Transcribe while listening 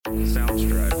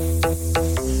Soundstripe.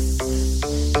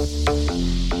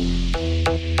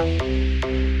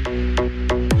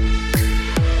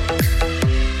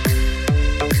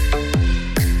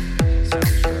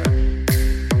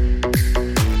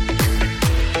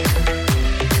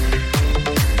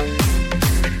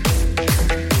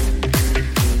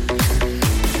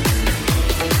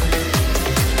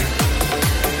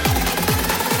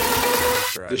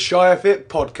 The Shire Fit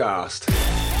Podcast.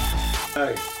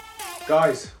 Hey,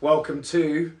 guys, welcome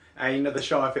to another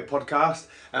Shire Fit Podcast.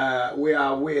 We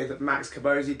are with Max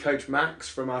Cavosi, Coach Max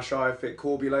from our Shire Fit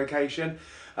Corby location.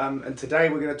 And today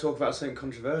we're going to talk about something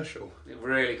controversial.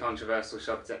 Really controversial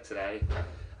subject today.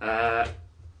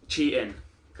 Cheating,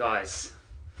 guys.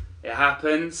 It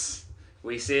happens.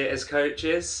 We see it as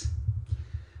coaches.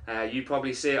 You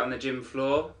probably see it on the gym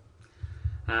floor.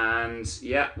 And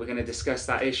yeah, we're going to discuss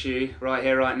that issue right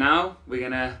here, right now. We're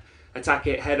going to attack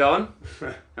it head on.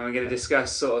 And we're going to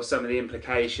discuss sort of some of the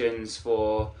implications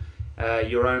for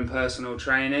your own personal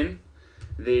training,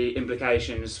 the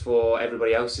implications for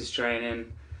everybody else's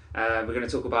training. We're going to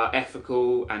talk about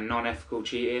ethical and non-ethical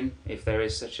cheating, if there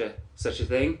is such a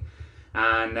thing.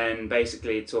 And then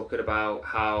basically talking about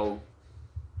how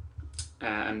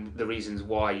and the reasons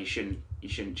why you shouldn't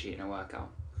cheat in a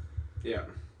workout. Yeah.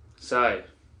 So,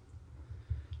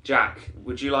 Jack,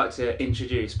 would you like to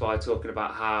introduce by talking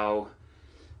about how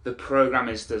the program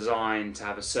is designed to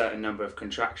have a certain number of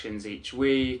contractions each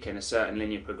week and a certain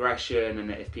linear progression, and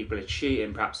that if people are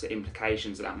cheating, perhaps the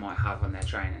implications that might have on their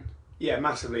training? Yeah,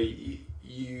 massively.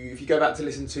 If you go back to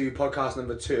listen to podcast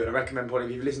number 2, and I recommend probably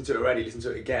if you've listened to it already, listen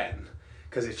to it again,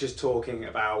 because it's just talking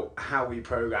about how we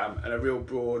program and a real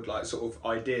broad sort of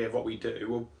idea of what we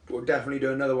do. We'll definitely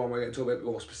do another one. We're going to talk a bit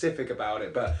more specific about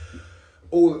it, but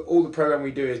all the program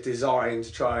we do is designed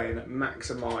to try and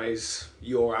maximise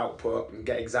your output and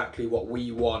get exactly what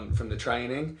we want from the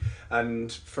training.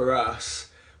 And for us,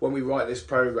 when we write this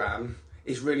program,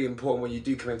 it's really important when you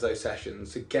do come into those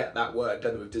sessions to get that work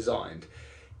done that we've designed.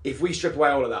 If we strip away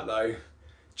all of that though,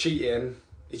 cheating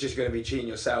is just going to be cheating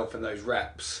yourself in those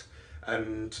reps.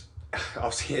 And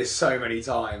I've seen it so many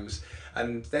times,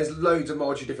 and there's loads of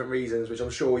multi different reasons, which I'm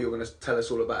sure you're going to tell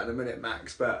us all about in a minute,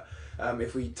 Max. But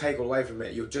if we take all away from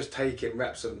it, you're just taking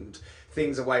reps and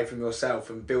things away from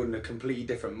yourself and building a completely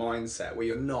different mindset where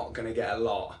you're not going to get a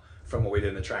lot from what we do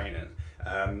in the training,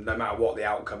 no matter what the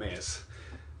outcome is.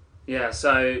 Yeah,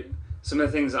 so some of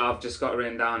the things that I've just got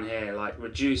written down here, like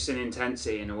reducing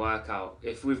intensity in a workout.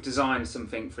 If we've designed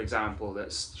something, for example,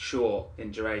 that's short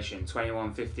in duration,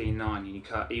 21, 15, 9, and you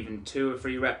cut even 2 or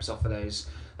 3 reps off of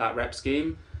that rep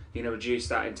scheme, you're going to reduce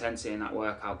that intensity in that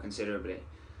workout considerably.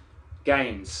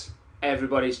 Gains.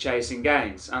 Everybody's chasing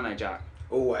gains, aren't they, Jack?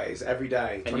 Always, every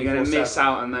day. And you're going to miss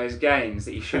out on those gains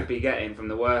that you should be getting from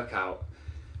the workout.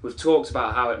 We've talked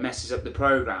about how it messes up the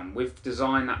program. We've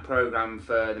designed that program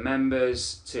for the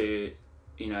members to,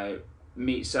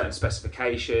 meet certain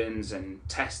specifications and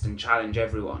test and challenge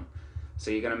everyone.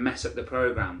 So you're going to mess up the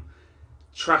program.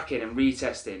 Tracking and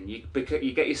retesting,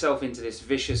 you get yourself into this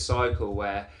vicious cycle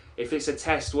where if it's a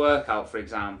test workout, for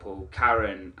example,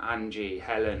 Karen, Angie,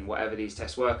 Helen, whatever these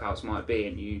test workouts might be,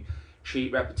 and you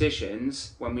cheat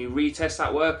repetitions, when we retest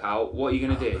that workout, what are you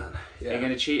going to do? Yeah. Are you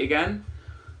going to cheat again?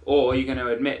 Or are you going to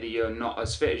admit that you're not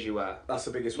as fit as you were? That's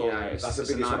the biggest one. That's the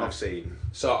biggest one I've seen.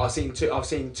 So I've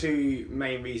seen two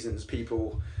main reasons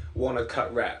people want to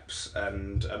cut reps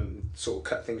and sort of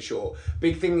cut things short.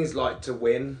 Big thing is to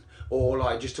win,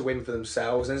 or just to win for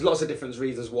themselves. And there's lots of different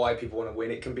reasons why people want to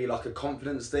win. It can be a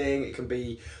confidence thing. It can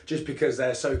be just because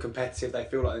they're so competitive they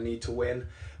feel like they need to win.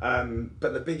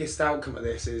 But the biggest outcome of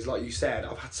this is, like you said,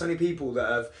 I've had so many people that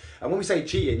have, and when we say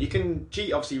cheating, you can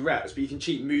cheat obviously reps, but you can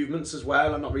cheat movements as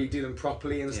well and not really do them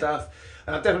properly and stuff.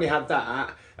 And I've definitely had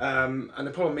that. And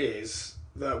the problem is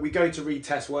that we go to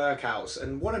retest workouts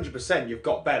and 100% you've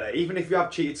got better. Even if you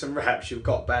have cheated some reps, you've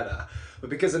got better. But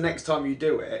because the next time you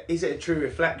do it, is it a true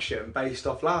reflection based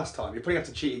off last time? You're probably have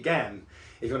to cheat again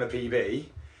if you're on a PB.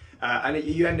 And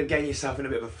you end up getting yourself in a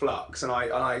bit of a flux. And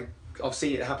I've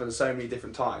seen it happen so many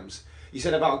different times. You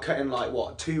said about cutting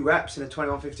 2 reps in a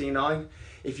 21-15-9.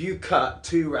 If you cut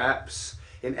 2 reps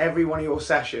in every one of your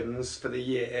sessions for the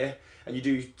year, and you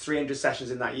do 300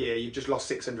 sessions in that year, you've just lost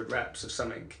 600 reps of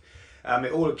something.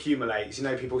 It all accumulates.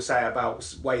 People say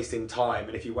about wasting time,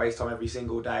 and if you waste time every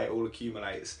single day, it all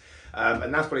accumulates.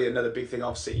 And that's probably another big thing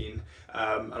I've seen.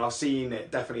 And I've seen it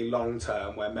definitely long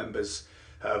term where members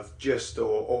have just,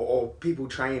 or people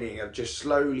training have just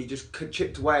slowly just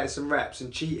chipped away at some reps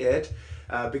and cheated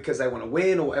because they want to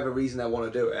win or whatever reason they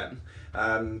want to do it.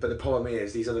 But the problem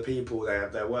is, these other people,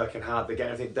 they're working hard, they're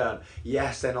getting everything done.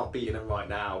 Yes, they're not beating them right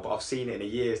now, but I've seen it in a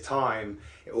year's time.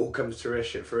 It all comes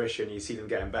to fruition. You see them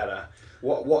getting better.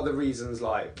 What are the reasons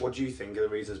like? What do you think are the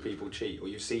reasons people cheat, or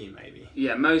you've seen maybe?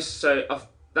 Yeah,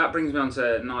 that brings me on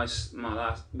to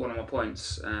one of my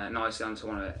points. Nicely onto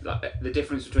one of it, like the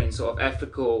difference between sort of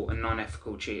ethical and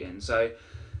non-ethical cheating. So,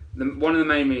 one of the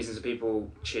main reasons that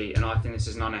people cheat, and I think this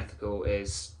is non-ethical,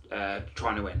 is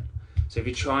trying to win. So if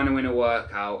you're trying to win a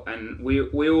workout, and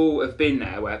we all have been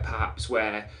there,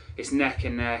 where it's neck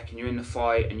and neck, and you're in the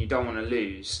fight, and you don't want to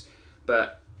lose,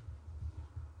 but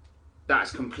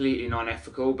that's completely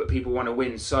non-ethical. But people want to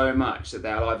win so much that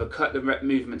they'll either cut the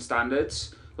movement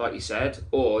standards, like you said,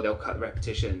 or they'll cut the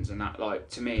repetitions, and that, like,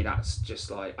 to me, that's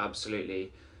just like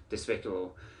absolutely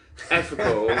despicable.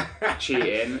 Ethical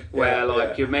cheating,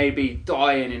 where you're maybe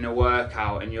dying in a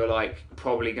workout and you're like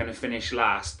probably going to finish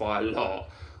last by a lot,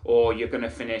 or you're going to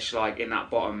finish like in that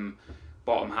bottom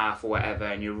half or whatever,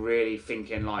 and you're really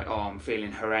thinking like, oh, I'm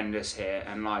feeling horrendous here,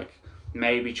 and like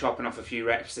maybe chopping off a few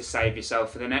reps to save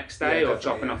yourself for the next day, or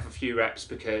chopping off a few reps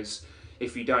because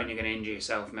if you don't, you're going to injure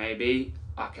yourself maybe.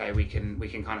 Okay, we can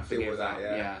kind of forgive that.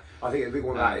 Yeah. I think the big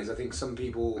one of that is, I think some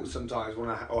people sometimes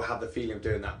want to, or have the feeling of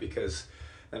doing that because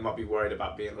they might be worried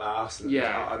about being last. And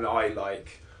I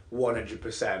like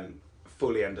 100%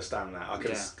 fully understand that.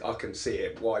 I can see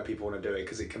it, why people want to do it,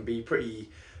 because it can be pretty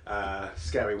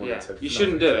scary. You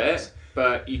shouldn't do it,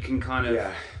 but you can kind of...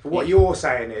 Yeah. But what you're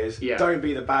saying is, don't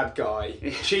be the bad guy.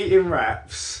 Cheating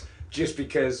reps just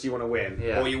because you want to win,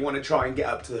 or you want to try and get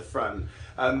up to the front.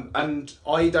 And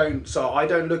I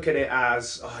don't look at it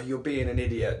as, oh, you're being an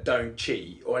idiot, don't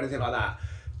cheat, or anything like that.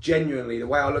 Genuinely, the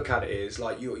way I look at it is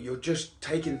like you're just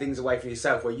taking things away from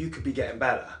yourself where you could be getting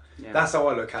better. That's how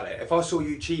I look at it. If I saw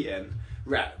you cheating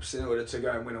reps in order to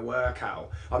go and win a workout,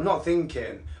 I'm not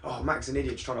thinking, oh, Mac's an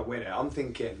idiot trying to win it. I'm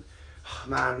thinking, oh,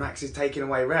 man, Max is taking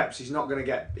away reps. He's not going to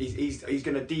get. He's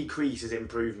going to decrease his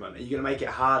improvement. You're going to make it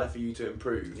harder for you to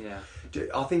improve.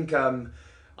 I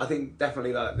think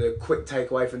definitely like the quick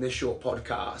takeaway from this short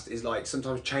podcast is like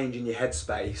sometimes changing your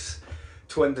headspace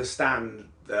to understand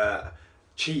that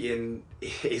cheating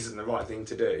isn't the right thing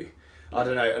to do. I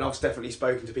don't know, and I've definitely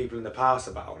spoken to people in the past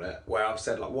about it, where I've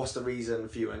said, like, what's the reason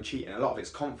for you and cheating? A lot of it's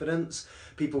confidence.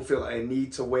 People feel that they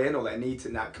need to win, or they need to,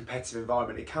 in that competitive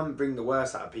environment, it can bring the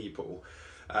worst out of people.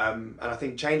 And I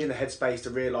think changing the headspace to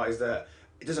realise that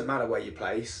it doesn't matter where you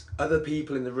place. Other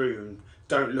people in the room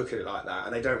don't look at it like that,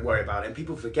 and they don't worry about it. And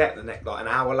people forget the next, like an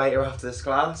hour later after this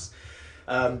class.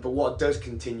 But what does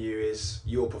continue is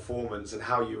your performance and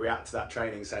how you react to that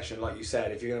training session. Like you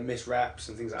said, if you're going to miss reps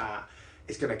and things like that,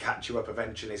 it's going to catch you up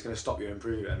eventually. It's going to stop you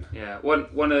improving. Yeah,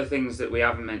 one of the things that we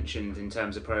haven't mentioned in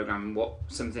terms of programming,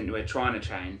 something we're trying to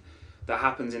train that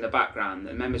happens in the background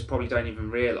that members probably don't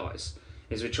even realise,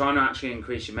 is we're trying to actually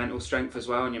increase your mental strength as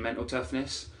well and your mental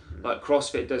toughness. Like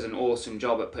CrossFit does an awesome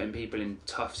job at putting people in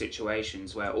tough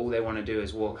situations where all they want to do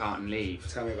is walk out and leave.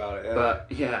 Tell me about it.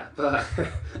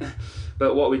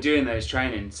 But what we do in those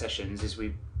training sessions is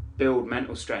we build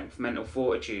mental strength, mental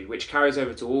fortitude, which carries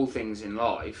over to all things in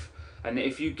life. And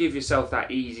if you give yourself that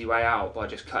easy way out by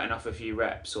just cutting off a few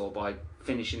reps or by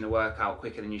finishing the workout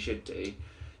quicker than you should do,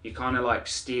 you're kind of like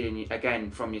stealing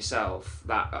again from yourself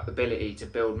that ability to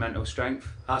build mental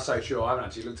strength. That's so true. I haven't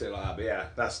actually looked at it like that, but yeah,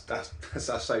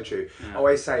 that's so true. Yeah. I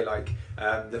always say like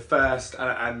the first,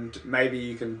 and maybe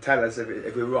you can tell us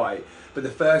if we're right, but the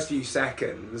first few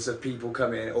seconds of people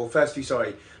coming in, or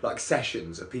like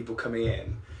sessions of people coming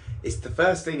in, it's the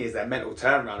first thing is their mental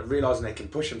turnaround and realising they can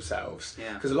push themselves.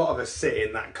 Because a lot of us sit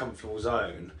in that comfortable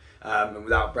zone and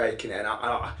without breaking it. And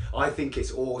I think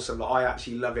it's awesome. Like, I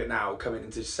actually love it now, coming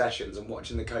into sessions and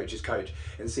watching the coaches coach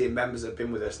and seeing members that have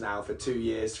been with us now for 2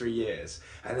 years, 3 years,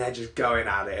 and they're just going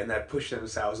at it and they're pushing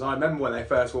themselves. And I remember when they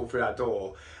first walked through that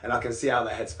door, and I can see how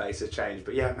their headspace has changed.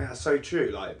 But yeah, man, that's so true.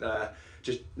 Like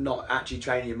just not actually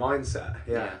training your mindset.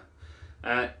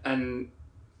 And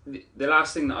the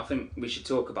last thing that I think we should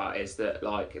talk about is that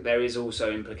like there is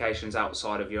also implications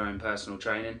outside of your own personal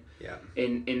training.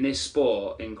 In this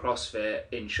sport, in CrossFit,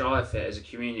 in ShireFit as a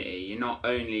community, you're not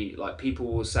only like, people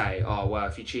will say, oh well,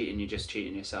 if you're cheating, you're just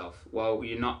cheating yourself. Well,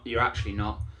 you're not. You're actually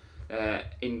not.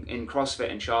 In CrossFit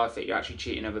and ShireFit, you're actually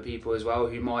cheating other people as well,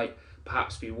 who might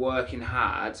perhaps be working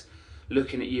hard,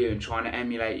 looking at you and trying to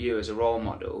emulate you as a role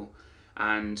model,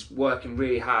 and working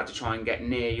really hard to try and get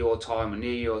near your time or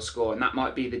near your score. And that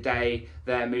might be the day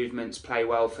their movements play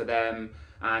well for them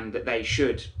and that they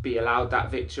should be allowed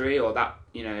that victory or that,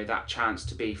 you know, that chance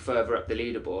to be further up the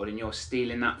leaderboard, and you're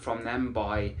stealing that from them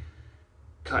by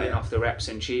cutting off the reps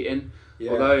and cheating.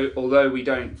 Yeah. Although we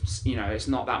don't, it's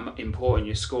not that important.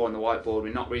 You score on the whiteboard.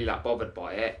 We're not really that bothered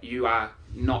by it. You are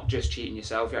not just cheating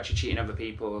yourself. You're actually cheating other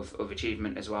people of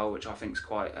achievement as well, which I think is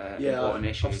quite an important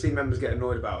issue. I've seen members get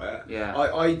annoyed about it. Yeah.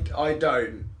 I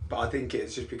don't, but I think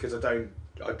it's just because I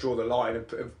draw the line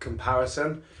of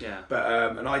comparison. Yeah.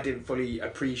 But and I didn't fully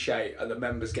appreciate the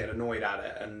members getting annoyed at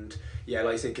it, and yeah,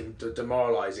 like you say,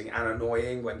 demoralising and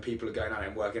annoying when people are going out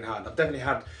and working hard.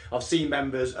 I've seen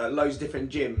members at loads of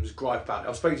different gyms gripe about it.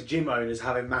 I've spoken to gym owners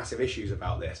having massive issues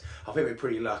about this. I think we're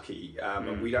pretty lucky,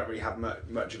 and we don't really have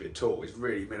much of it at all. It's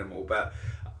really minimal, but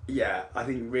yeah, I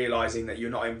think realising that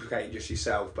you're not implicating just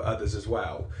yourself but others as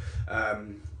well,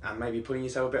 and maybe putting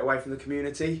yourself a bit away from the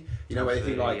community. Where they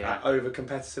think like that over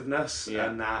competitiveness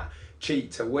and that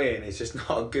cheat to win is just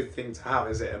not a good thing to have,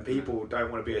 is it? And people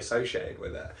don't want to be associated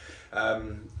with it.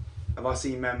 Have I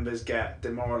seen members get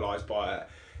demoralised by it?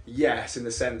 Yes, in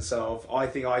the sense of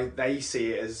they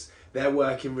see it as they're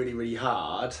working really, really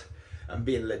hard and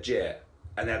being legit,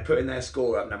 and they're putting their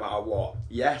score up no matter what.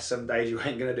 Yes, some days you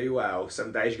ain't going to do well,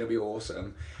 some days you're going to be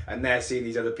awesome, and they're seeing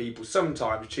these other people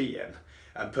sometimes cheating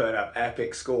and putting up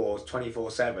epic scores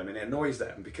 24/7, and it annoys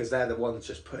them because they're the ones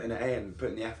just putting it in,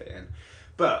 putting the effort in.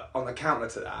 But on the counter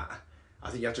to that, I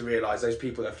think you have to realise those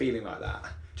people that are feeling like that,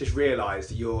 just realise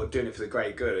that you're doing it for the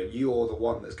great good and you're the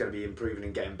one that's going to be improving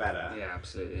and getting better. Yeah,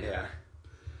 absolutely.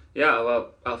 Yeah,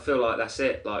 well, I feel like that's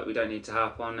it. Like, we don't need to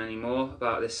harp on anymore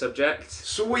about this subject.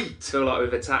 Sweet! I feel like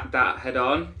we've attacked that head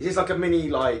on. Is this like a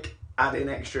mini, adding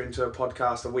extra into a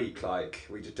podcast a week?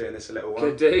 We just doing this a little one?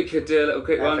 Could do a little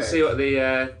quick one, Epic. see what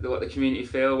the community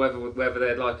feel, whether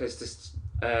they'd like us to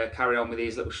carry on with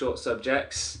these little short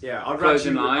subjects. Yeah,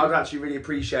 I'd actually really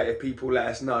appreciate if people let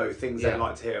us know things they'd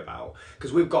like to hear about,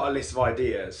 because we've got a list of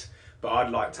ideas, but I'd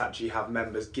like to actually have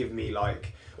members give me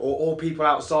or people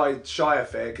outside Shire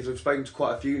Fair, because we've spoken to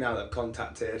quite a few now that have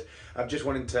contacted. I've just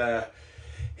wanted to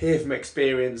hear from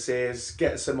experiences,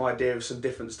 get some idea of some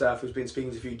different stuff. We've been speaking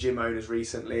to a few gym owners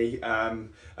recently, and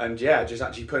yeah, just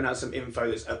actually putting out some info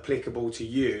that's applicable to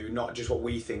you, not just what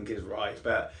we think is right.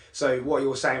 But so what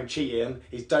you're saying, cheating,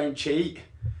 is don't cheat.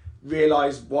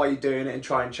 Realise why you're doing it and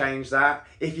try and change that.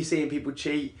 If you're seeing people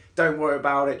cheat, don't worry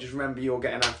about it. Just remember you're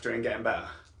getting after it and getting better.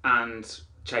 And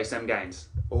chase them gains.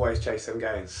 Always chase them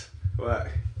gains. Work.